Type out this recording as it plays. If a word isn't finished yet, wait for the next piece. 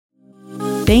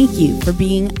Thank you for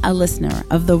being a listener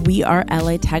of the We Are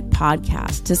LA Tech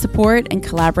podcast. To support and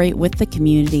collaborate with the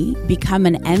community, become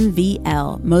an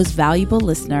MVL Most Valuable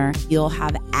Listener. You'll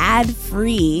have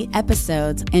ad-free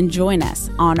episodes and join us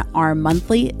on our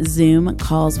monthly Zoom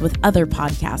calls with other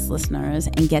podcast listeners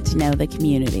and get to know the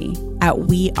community at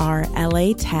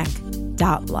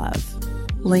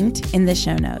WeAreLATech.love. Linked in the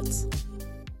show notes.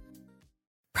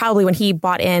 Probably when he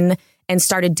bought in and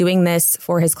started doing this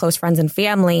for his close friends and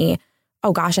family,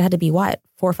 oh gosh, it had to be what?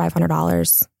 $400 or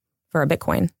 $500 for a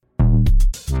Bitcoin.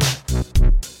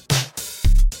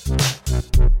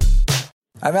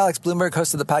 I'm Alex Bloomberg,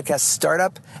 host of the podcast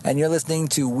Startup, and you're listening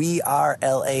to We Are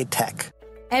LA Tech.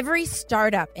 Every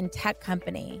startup and tech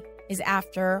company is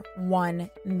after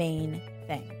one main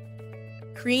thing: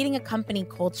 creating a company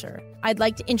culture. I'd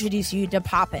like to introduce you to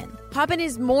Poppin. Poppin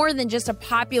is more than just a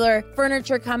popular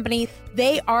furniture company.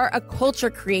 They are a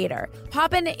culture creator.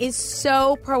 Poppin is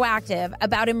so proactive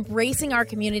about embracing our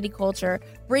community culture,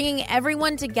 bringing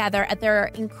everyone together at their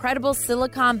incredible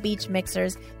Silicon Beach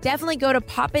mixers. Definitely go to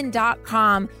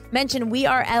poppin.com, mention We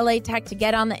Are LA Tech to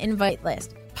get on the invite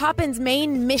list. Poppin's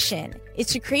main mission is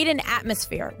to create an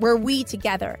atmosphere where we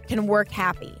together can work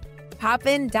happy.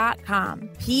 Poppin.com,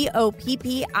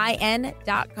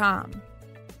 Poppin.com.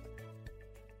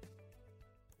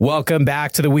 Welcome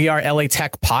back to the We Are LA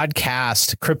Tech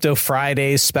podcast, Crypto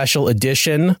Fridays special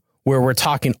edition, where we're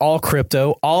talking all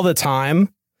crypto all the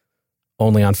time,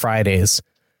 only on Fridays.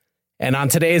 And on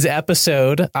today's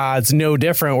episode, it's no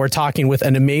different. We're talking with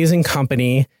an amazing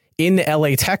company in the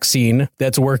LA tech scene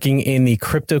that's working in the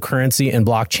cryptocurrency and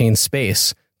blockchain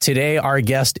space. Today, our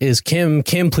guest is Kim.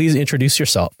 Kim, please introduce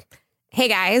yourself. Hey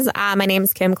guys, my name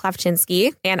is Kim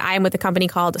Klafczynski, and I'm with a company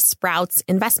called Sprouts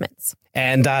Investments.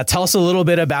 And tell us a little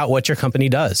bit about what your company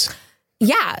does.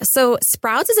 Yeah, so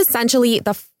Sprouts is essentially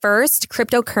the first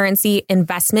cryptocurrency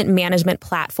investment management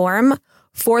platform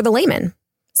for the layman.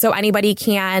 So anybody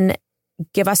can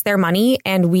give us their money,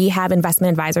 and we have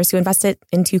investment advisors who invest it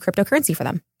into cryptocurrency for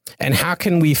them. And how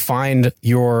can we find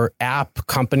your app,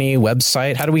 company,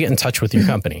 website? How do we get in touch with your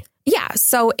company? Yeah,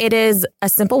 so it is a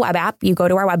simple web app. You go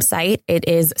to our website. It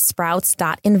is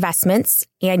sprouts.investments,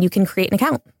 and you can create an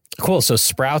account. Cool. So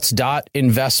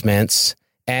sprouts.investments.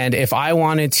 And if I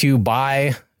wanted to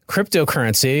buy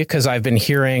cryptocurrency, because I've been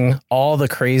hearing all the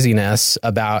craziness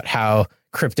about how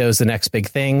crypto is the next big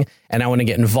thing, and I want to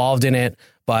get involved in it,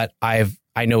 but I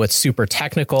know it's super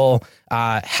technical.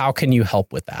 How can you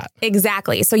help with that?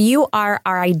 Exactly. So you are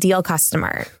our ideal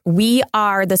customer. We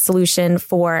are the solution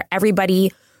for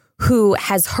everybody who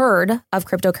has heard of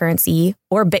cryptocurrency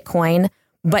or Bitcoin,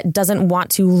 but doesn't want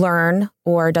to learn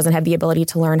or doesn't have the ability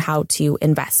to learn how to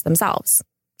invest themselves.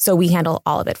 So we handle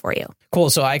all of it for you. Cool.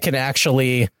 So I can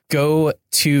actually go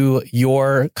to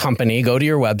your company, go to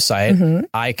your website. Mm-hmm.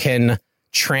 I can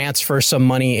transfer some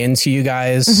money into you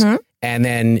guys, mm-hmm. and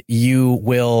then you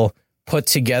will put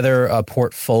together a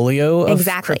portfolio of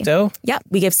crypto? Yep.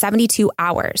 We give 72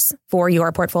 hours for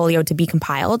your portfolio to be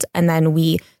compiled, and then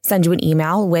we send you an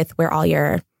email with where all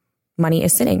your money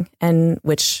is sitting and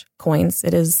which coins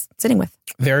it is sitting with.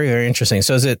 Very, very interesting.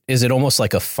 So is it almost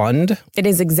like a fund? It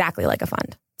is exactly like a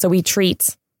fund. So we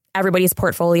treat everybody's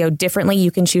portfolio differently.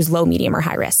 You can choose low, medium, or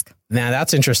high risk. Now,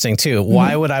 that's interesting, too. Mm-hmm.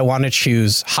 Why would I want to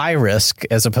choose high risk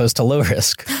as opposed to low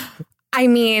risk? I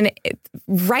mean,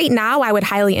 right now, I would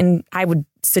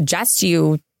suggest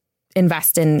you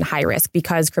invest in high risk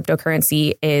because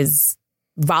cryptocurrency is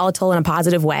volatile in a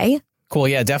positive way. Cool.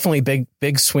 Yeah, definitely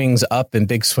big swings up and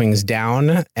big swings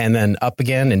down, and then up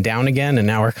again and down again. And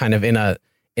now we're kind of in a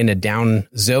down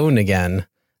zone again.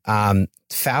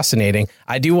 Fascinating.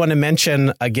 I do want to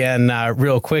mention again,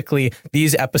 real quickly,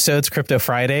 these episodes, Crypto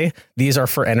Friday, these are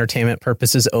for entertainment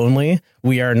purposes only.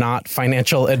 We are not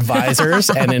financial advisors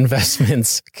and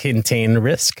investments contain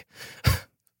risk.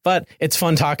 But it's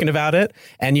fun talking about it.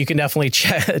 And you can definitely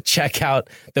check out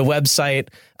the website,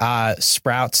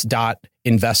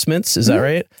 sprouts.investments. Is that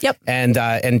right? Yep.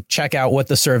 And check out what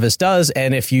the service does.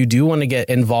 And if you do want to get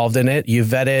involved in it, you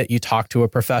vet it, you talk to a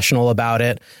professional about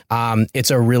it. It's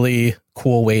a really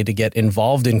cool way to get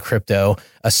involved in crypto,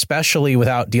 especially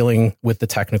without dealing with the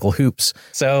technical hoops.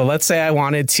 So let's say I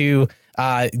wanted to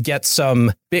get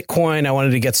some Bitcoin. I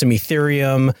wanted to get some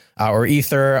Ethereum or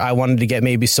Ether. I wanted to get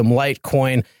maybe some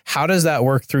Litecoin. How does that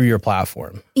work through your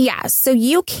platform? Yeah. So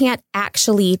you can't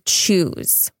actually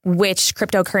choose which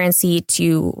cryptocurrency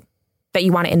that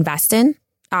you want to invest in.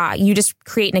 You just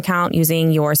create an account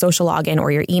using your social login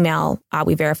or your email.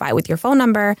 We verify with your phone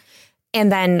number, and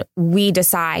then we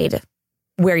decide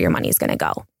where your money is going to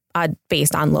go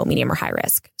based on low, medium, or high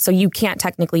risk. So you can't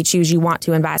technically choose you want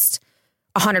to invest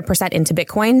 100% into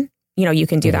Bitcoin. you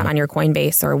can do that on your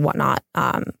Coinbase or whatnot.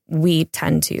 We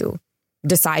tend to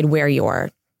decide where your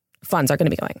funds are going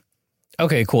to be going.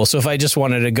 Okay, cool. So if I just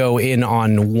wanted to go in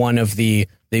on one of the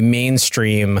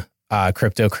mainstream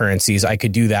cryptocurrencies, I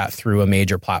could do that through a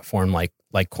major platform like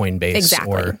Coinbase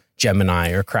or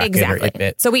Gemini or Kraken or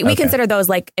Itbit. So we consider those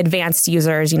like advanced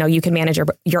users. You can manage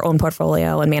your own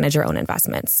portfolio and manage your own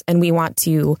investments. And we want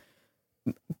to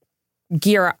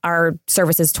gear our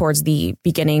services towards the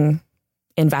beginning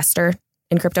investor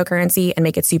in cryptocurrency and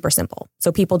make it super simple.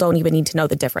 So people don't even need to know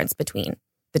the difference between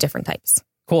the different types.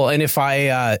 Cool. And if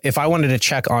I wanted to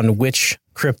check on which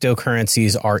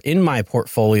cryptocurrencies are in my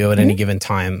portfolio at any given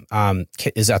time,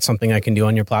 is that something I can do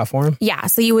on your platform? Yeah.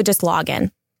 So you would just log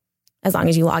in. As long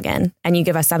as you log in and you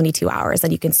give us 72 hours,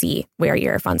 and you can see where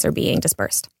your funds are being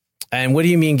dispersed. And what do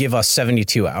you mean give us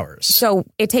 72 hours? So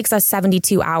it takes us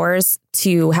 72 hours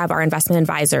to have our investment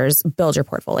advisors build your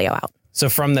portfolio out. So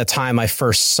from the time I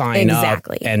first sign up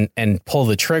and pull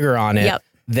the trigger on it,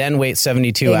 then wait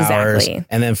 72 hours.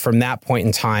 And then from that point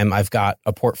in time, I've got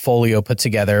a portfolio put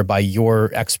together by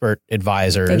your expert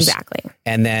advisors. Exactly.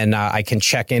 And then I can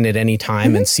check in at any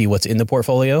time and see what's in the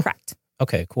portfolio. Correct.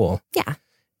 Okay, cool. Yeah.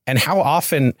 And how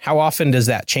often does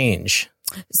that change?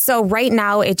 So right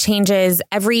now it changes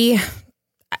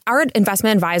our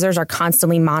investment advisors are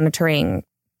constantly monitoring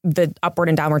the upward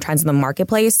and downward trends in the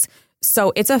marketplace.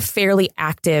 So it's a fairly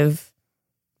active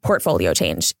portfolio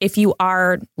change. If you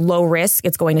are low risk,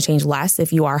 it's going to change less.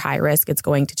 If you are high risk, it's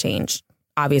going to change.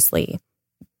 Obviously,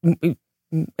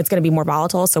 it's going to be more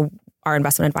volatile. So our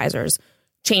investment advisors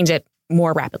change it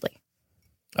more rapidly.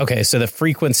 Okay, so the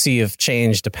frequency of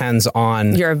change depends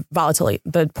on your volatility,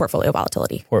 the portfolio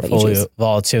volatility. Portfolio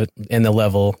volatility and the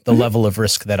level of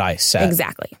risk that I set.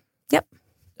 Exactly. Yep.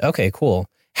 Okay, cool.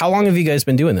 How long have you guys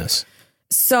been doing this?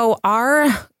 So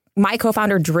my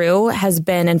co-founder, Drew, has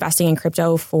been investing in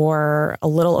crypto for a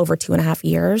little over 2.5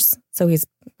 years. So he's,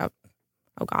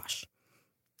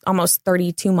 almost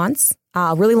 32 months.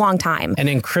 Really long time. And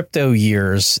in crypto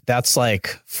years, that's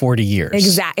like 40 years.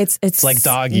 Exactly. It's like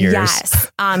dog years.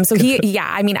 Yes. So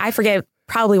I forget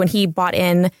probably when he bought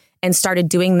in and started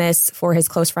doing this for his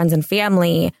close friends and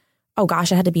family. Oh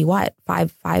gosh, it had to be what?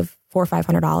 $400 or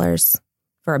 $500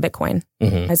 for a Bitcoin.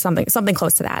 It's something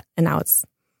close to that. And now it's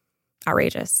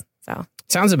outrageous. So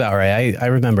sounds about right. I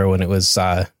remember when it was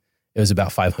about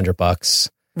 $500.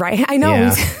 Right. I know.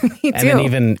 Yeah. Me too.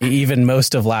 And then even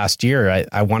most of last year,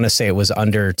 I want to say it was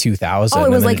under 2,000. Oh, it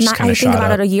was like, I think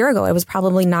about it a year ago. It was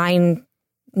probably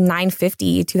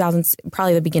 950, 2000,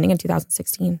 probably the beginning of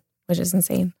 2016, which is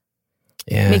insane.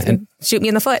 Yeah. Shoot me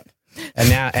in the foot. And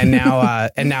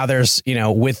now there's,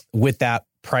 with that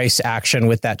price action,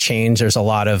 with that change, there's a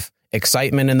lot of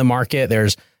excitement in the market.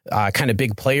 There's kind of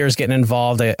big players getting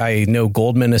involved. I know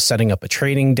Goldman is setting up a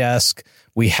trading desk.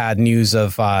 We had news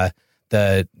of,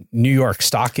 the New York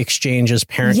Stock Exchange's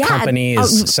parent company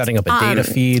is setting up a data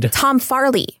feed. Tom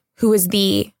Farley, who is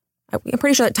I'm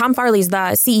pretty sure that Tom Farley is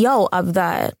the CEO of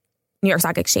the New York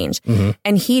Stock Exchange.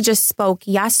 And he just spoke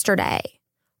yesterday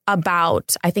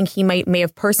about, I think he may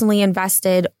have personally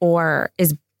invested or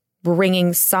is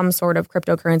bringing some sort of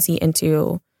cryptocurrency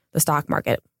into the stock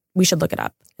market. We should look it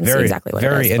up and see exactly what it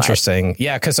is. Very interesting.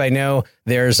 Yeah, because I know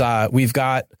we've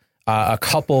got a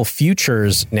couple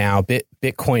futures now,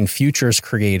 Bitcoin futures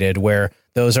created, where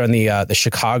those are on the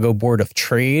Chicago Board of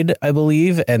Trade, I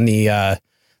believe, and the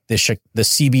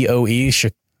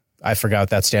CBOE. I forgot what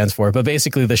that stands for, but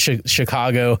basically the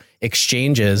Chicago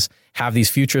exchanges have these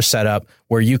futures set up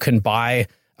where you can buy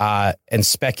and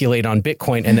speculate on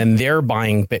Bitcoin, and then they're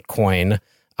buying Bitcoin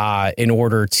in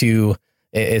order to.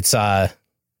 It's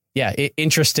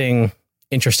interesting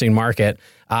market.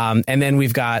 And then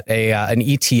we've got an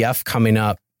ETF coming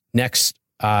up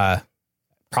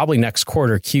probably next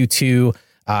quarter, Q2.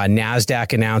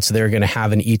 NASDAQ announced they're going to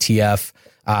have an ETF,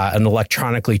 an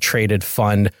electronically traded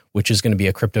fund, which is going to be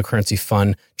a cryptocurrency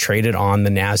fund traded on the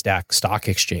NASDAQ stock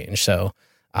exchange. So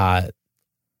there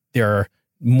are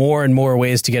more and more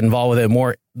ways to get involved with it,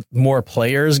 more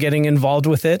players getting involved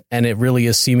with it. And it really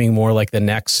is seeming more like the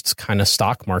next kind of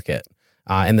stock market.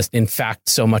 In fact,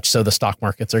 so much so the stock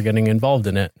markets are getting involved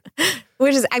in it.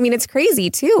 Which is, it's crazy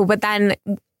too. But then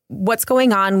what's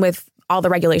going on with all the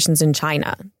regulations in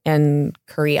China and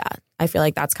Korea? I feel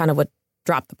like that's kind of what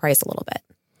dropped the price a little bit.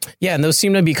 Yeah. And those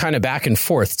seem to be kind of back and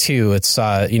forth too. It's,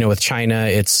 with China,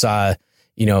 it's,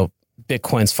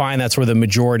 Bitcoin's fine. That's where the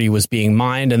majority was being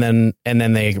mined. And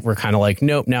then they were kind of like,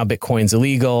 nope, now Bitcoin's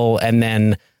illegal. And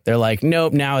then they're like,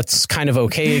 nope, now it's kind of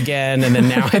okay again. And then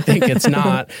now I think it's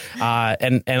not.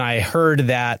 And I heard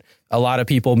that a lot of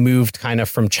people moved kind of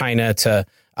from China to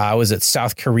was it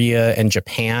South Korea and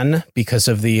Japan because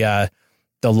of the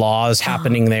laws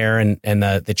happening there and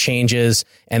the changes.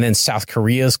 And then South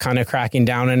Korea is kind of cracking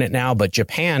down on it now, but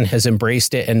Japan has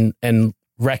embraced it and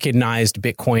recognized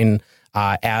Bitcoin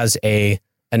as an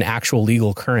actual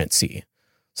legal currency.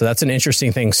 So that's an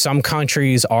interesting thing. Some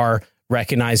countries are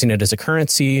recognizing it as a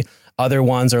currency. Other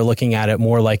ones are looking at it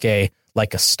more like a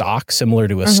stock, similar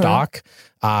to a stock.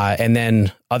 And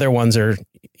then other ones are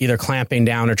either clamping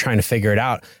down or trying to figure it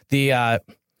out.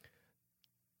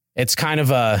 It's kind of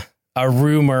a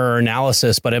rumor or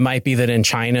analysis, but it might be that in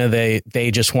China,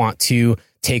 they just want to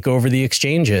take over the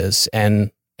exchanges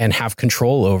and have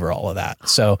control over all of that.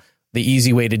 So the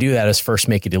easy way to do that is first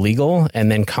make it illegal and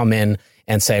then come in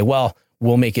and say, well,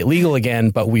 we'll make it legal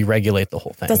again, but we regulate the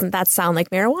whole thing. Doesn't that sound like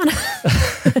marijuana?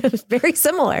 Very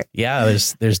similar. Yeah,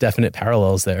 there's definite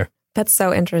parallels there. That's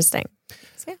so interesting.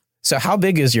 So how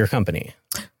big is your company?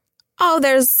 Oh,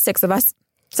 there's 6 of us.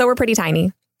 So we're pretty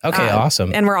tiny. Okay,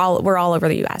 awesome. And we're all over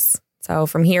the US. So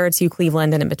from here to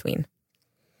Cleveland and in between.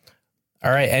 All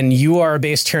right. And you are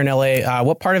based here in LA.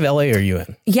 What part of LA are you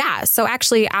in? Yeah. So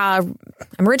actually, I'm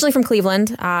originally from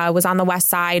Cleveland. Was on the west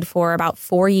side for about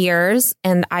 4 years.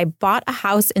 And I bought a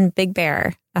house in Big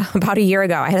Bear about a year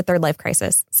ago. I had a third life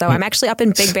crisis. So I'm actually up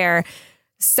in Big Bear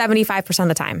 75% of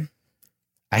the time.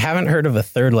 I haven't heard of a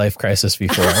third life crisis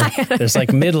before. There's like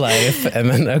midlife and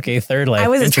then, third life.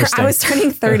 I was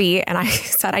turning 30 and I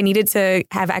said I needed to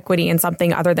have equity in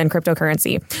something other than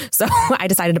cryptocurrency. So I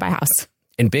decided to buy a house.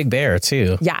 In Big Bear,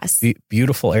 too. Yes.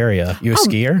 Beautiful area. You a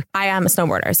skier? I am a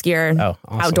snowboarder, skier. Oh,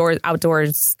 awesome.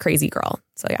 Outdoors crazy girl.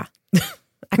 So yeah.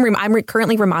 I'm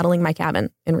currently remodeling my cabin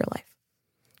in real life.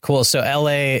 Cool. So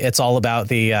LA, it's all about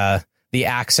the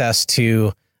access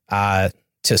to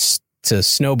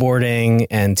snowboarding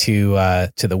and to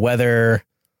the weather.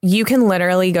 You can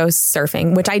literally go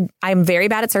surfing, which I'm very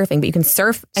bad at surfing, but you can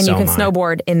surf and you can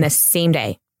snowboard in the same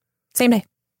day. Same day.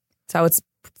 So it's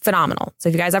phenomenal. So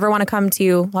if you guys ever want to come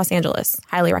to Los Angeles,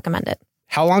 highly recommend it.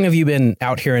 How long have you been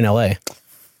out here in LA?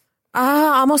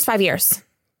 Almost 5 years.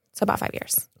 So about 5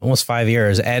 years. Almost 5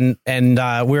 years. And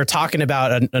we were talking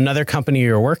about another company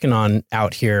you're working on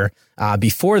out here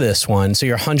before this one. So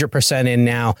you're 100% in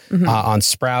now on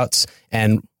Sprouts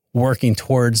and working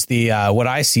towards the what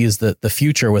I see is the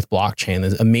future with blockchain.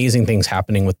 There's amazing things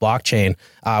happening with blockchain.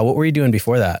 What were you doing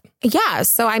before that? Yeah.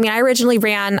 So, I originally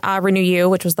ran Renew You,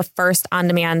 which was the first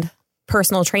on-demand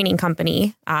personal training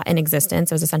company in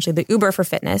existence. It was essentially the Uber for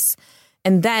fitness.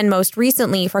 And then most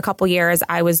recently, for a couple years,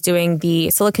 I was doing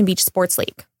the Silicon Beach Sports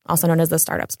League, also known as the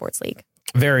Startup Sports League.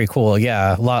 Very cool.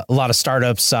 Yeah. A lot of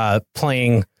startups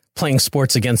playing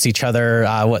sports against each other.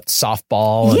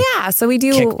 Softball? Yeah. So we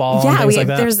do kickball.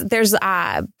 Yeah. There's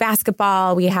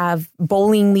basketball. We have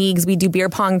bowling leagues. We do beer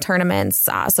pong tournaments.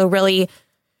 So really,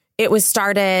 it was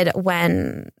started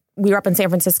when we were up in San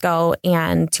Francisco,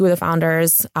 and 2 of the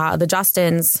founders, the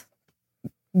Justins,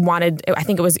 wanted, I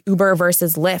think it was Uber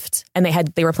versus Lyft, and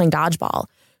they were playing dodgeball.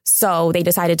 So they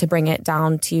decided to bring it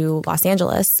down to Los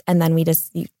Angeles. And then we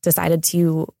just decided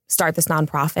to start this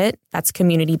nonprofit that's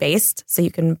community based. So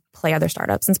you can play other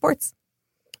startups and sports.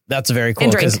 That's very cool.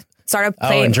 And drink. Startup,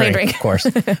 play and drink. Of course.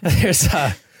 There's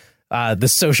the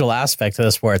social aspect of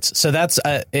the sports. So that's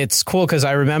it's cool because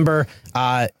I remember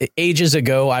ages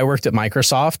ago, I worked at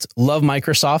Microsoft. Love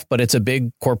Microsoft, but it's a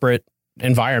big corporate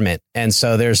environment. And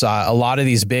so there's a lot of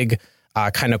these big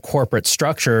kind of corporate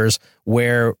structures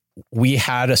where we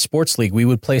had a sports league. We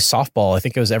would play softball. I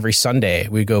think it was every Sunday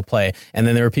we'd go play. And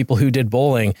then there were people who did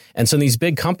bowling. And so in these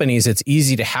big companies, it's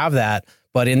easy to have that.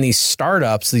 But in these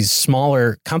startups, these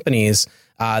smaller companies,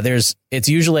 it's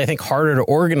usually, I think, harder to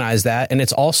organize that. And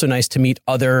it's also nice to meet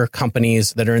other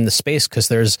companies that are in the space because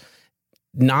there's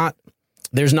not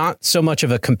so much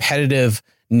of a competitive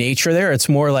nature there. It's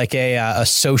more like a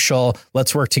social,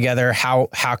 let's work together. How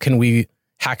can we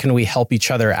help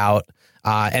each other out?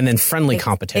 And then friendly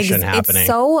competition happening.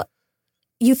 So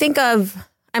you think of,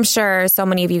 I'm sure so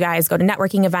many of you guys go to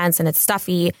networking events and it's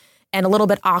stuffy and a little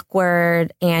bit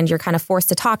awkward and you're kind of forced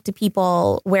to talk to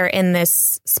people, where in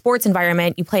this sports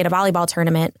environment, you play at a volleyball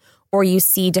tournament or you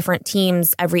see different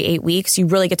teams every 8 weeks. You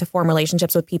really get to form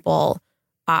relationships with people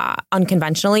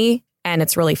unconventionally, and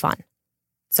it's really fun.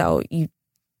 So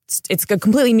it's a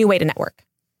completely new way to network.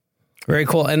 Very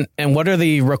cool. And what are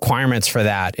the requirements for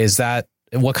that? Is that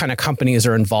what kind of companies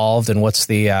are involved, and what's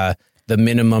the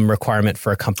minimum requirement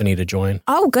for a company to join?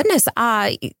 Oh, goodness.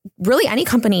 Really any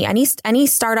company, any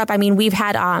startup. We've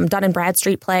had Dun &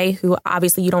 Bradstreet play, who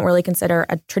obviously you don't really consider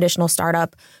a traditional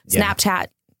startup. Snapchat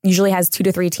usually has 2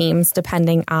 to 3 teams,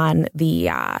 depending on the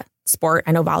sport.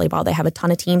 I know volleyball, they have a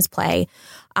ton of teams play.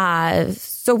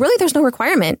 So really there's no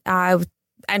requirement.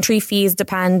 Entry fees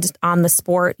depend on the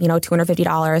sport,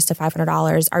 $250 to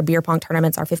 $500. Our beer pong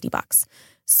tournaments are $50.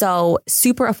 So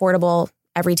super affordable.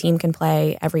 Every team can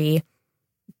play. Every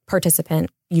participant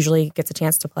usually gets a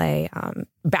chance to play.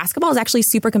 Basketball is actually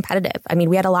super competitive. I mean,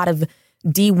 we had a lot of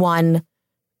D1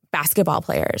 basketball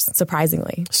players,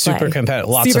 surprisingly. Super competitive.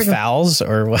 Lots of fouls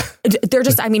or what? They're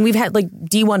just, we've had like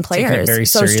D1 players. Taking it very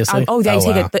seriously?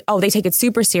 They take it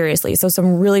super seriously. So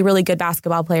some really, really good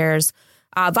basketball players.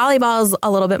 Volleyball is a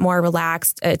little bit more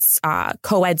relaxed. It's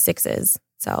co-ed sixes.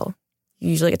 So you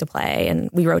usually get to play and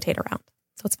we rotate around.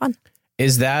 So it's fun.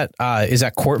 Is that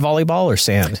court volleyball or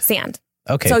sand? Sand.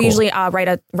 Okay. So cool. usually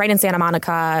right in Santa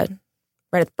Monica,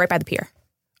 right by the pier.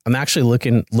 I'm actually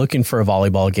looking for a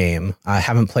volleyball game. I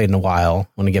haven't played in a while.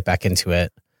 Want to get back into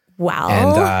it. Wow.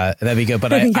 And that'd be good.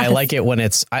 But Yes. I like it when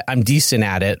I'm decent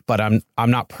at it, but I'm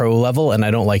not pro level, and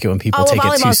I don't like it when people take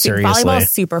it too seriously. Volleyball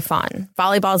is super fun.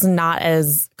 Volleyball is not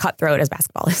as cutthroat as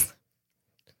basketball is.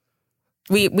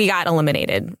 We got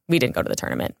eliminated. We didn't go to the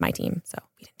tournament, my team, so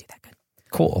we didn't do that good.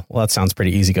 Cool. Well, that sounds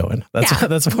pretty easygoing.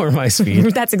 That's more my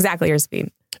speed. That's exactly your speed.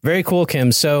 Very cool,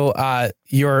 Kim. So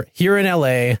you're here in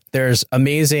LA. There's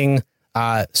amazing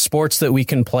sports that we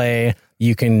can play.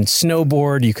 You can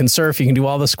snowboard, you can surf, you can do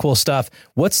all this cool stuff.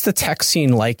 What's the tech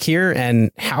scene like here,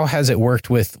 and how has it worked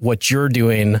with what you're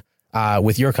doing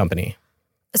with your company?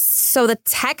 So the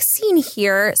tech scene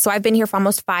here, so I've been here for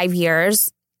almost 5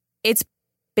 years. It's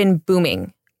been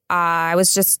booming. I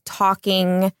was just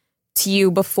talking to you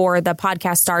before the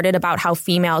podcast started about how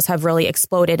females have really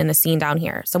exploded in the scene down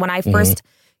here. So when I first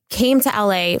came to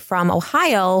LA from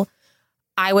Ohio,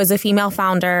 I was a female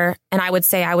founder, and I would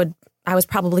say I was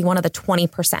probably one of the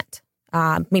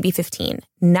 20%, maybe 15.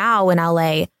 Now in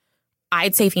LA,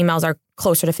 I'd say females are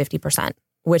closer to 50%,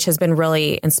 which has been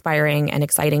really inspiring and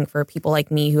exciting for people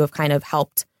like me who have kind of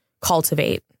helped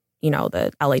cultivate,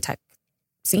 the LA tech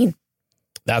scene.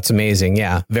 That's amazing.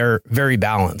 Yeah. Very, very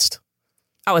balanced.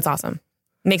 Oh, it's awesome.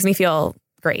 Makes me feel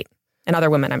great. And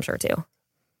other women, I'm sure, too.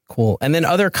 Cool. And then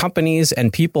other companies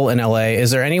and people in LA,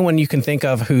 is there anyone you can think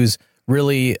of who's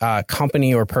really a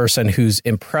company or person who's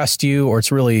impressed you, or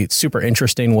it's really super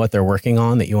interesting what they're working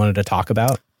on that you wanted to talk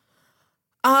about?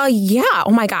 Yeah.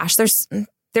 Oh my gosh. There's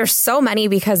so many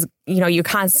because, you're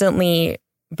constantly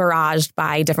barraged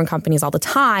by different companies all the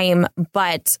time.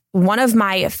 But one of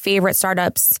my favorite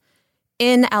startups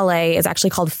in LA is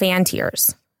actually called Fan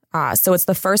Tiers. So it's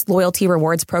the first loyalty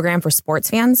rewards program for sports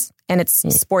fans, and it's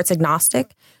sports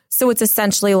agnostic. So it's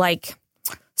essentially like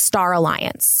Star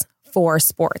Alliance for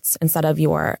sports instead of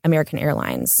your American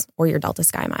Airlines or your Delta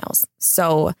Sky Miles.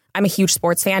 So I'm a huge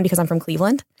sports fan because I'm from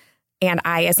Cleveland, and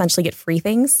I essentially get free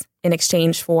things in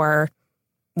exchange for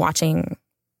watching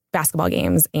basketball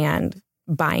games and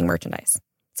buying merchandise.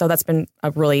 So that's been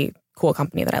a really cool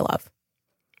company that I love.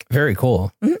 Very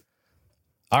cool. Mm-hmm.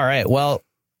 All right. Well,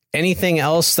 anything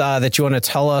else that you want to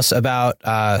tell us about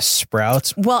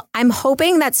Sprouts? Well, I'm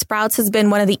hoping that Sprouts has been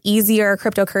one of the easier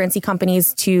cryptocurrency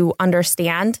companies to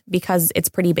understand because it's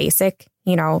pretty basic.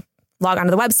 Log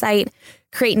onto the website,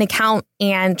 create an account,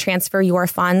 and transfer your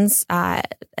funds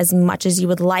as much as you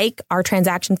would like. Our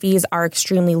transaction fees are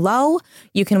extremely low.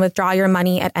 You can withdraw your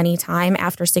money at any time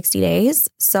after 60 days.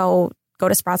 So go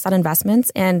to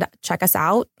sprouts.investments and check us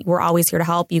out. We're always here to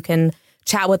help. You can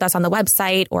chat with us on the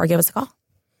website or give us a call.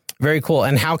 Very cool.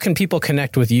 And how can people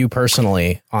connect with you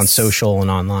personally on social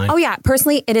and online? Oh, yeah.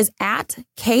 Personally, it is at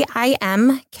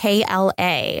KIMKLA.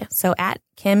 So at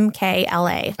Kim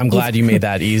KLA. I'm glad you made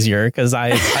that easier because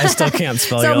I still can't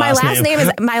spell your last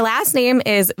name. My last name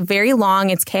is very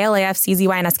long. It's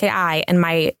KLAFCZYNSKI. And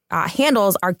my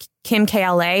handles are Kim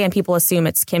KLA. And people assume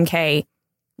it's Kim K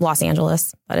Los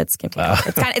Angeles, but it's Kim KLA.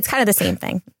 It's kind of the same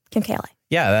thing. Kim KLA.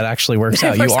 Yeah, that actually works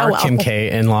out. You are Kim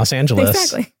K in Los Angeles.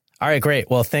 Exactly. All right, great.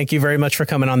 Well, thank you very much for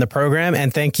coming on the program.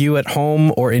 And thank you at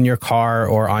home or in your car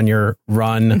or on your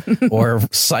run or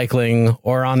cycling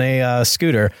or on a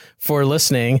scooter for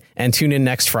listening. And tune in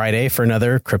next Friday for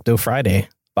another Crypto Friday.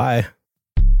 Bye.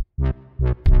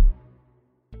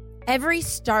 Every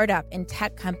startup and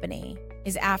tech company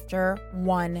is after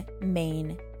one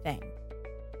main thing: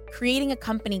 creating a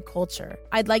company culture.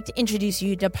 I'd like to introduce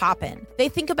you to Poppin. They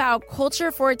think about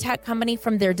culture for a tech company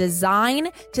from their design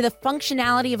to the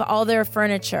functionality of all their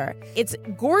furniture. It's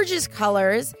gorgeous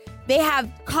colors. They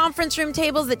have conference room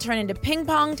tables that turn into ping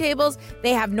pong tables.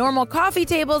 They have normal coffee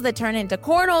tables that turn into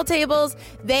cornhole tables.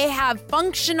 They have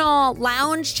functional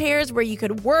lounge chairs where you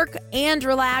could work and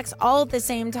relax all at the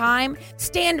same time.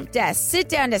 Stand-up desks,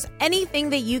 sit-down desks, anything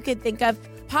that you could think of.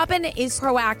 Poppin is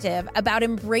proactive about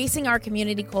embracing our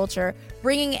community culture,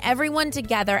 bringing everyone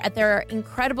together at their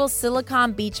incredible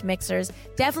Silicon Beach mixers.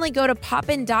 Definitely go to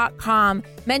poppin.com,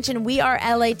 mention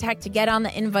WeAreLATech to get on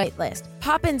the invite list.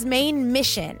 Poppin's main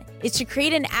mission is to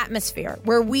create an atmosphere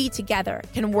where we together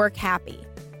can work happy.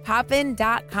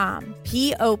 Poppin.com,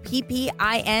 POPPIN.com.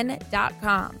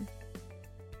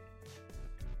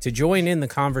 To join in the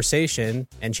conversation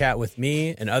and chat with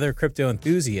me and other crypto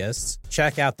enthusiasts,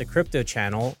 check out the crypto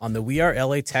channel on the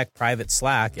WeAreLATech private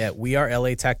Slack at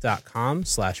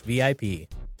wearelatech.com/VIP.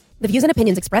 The views and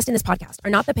opinions expressed in this podcast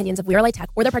are not the opinions of WeAreLATech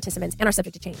or their participants and are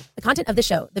subject to change. The content of this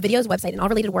show, the videos, website, and all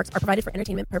related works are provided for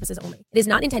entertainment purposes only. It is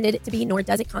not intended to be, nor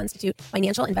does it constitute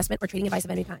financial, investment, or trading advice of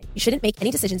any kind. You shouldn't make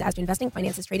any decisions as to investing,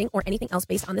 finances, trading, or anything else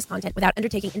based on this content without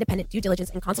undertaking independent due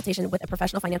diligence and consultation with a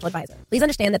professional financial advisor. Please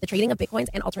understand that the trading of Bitcoins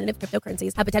and alternative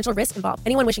cryptocurrencies have potential risks involved.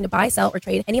 Anyone wishing to buy, sell, or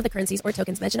trade any of the currencies or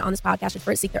tokens mentioned on this podcast should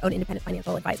first seek their own independent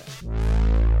financial advisor.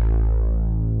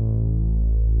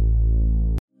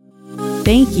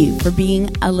 Thank you for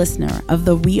being a listener of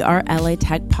the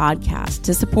WeAreLATech podcast.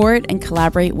 To support and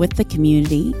collaborate with the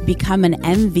community, become an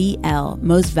MVL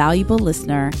Most Valuable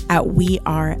Listener at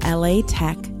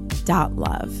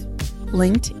wearelatech.love.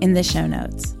 Linked in the show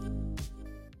notes.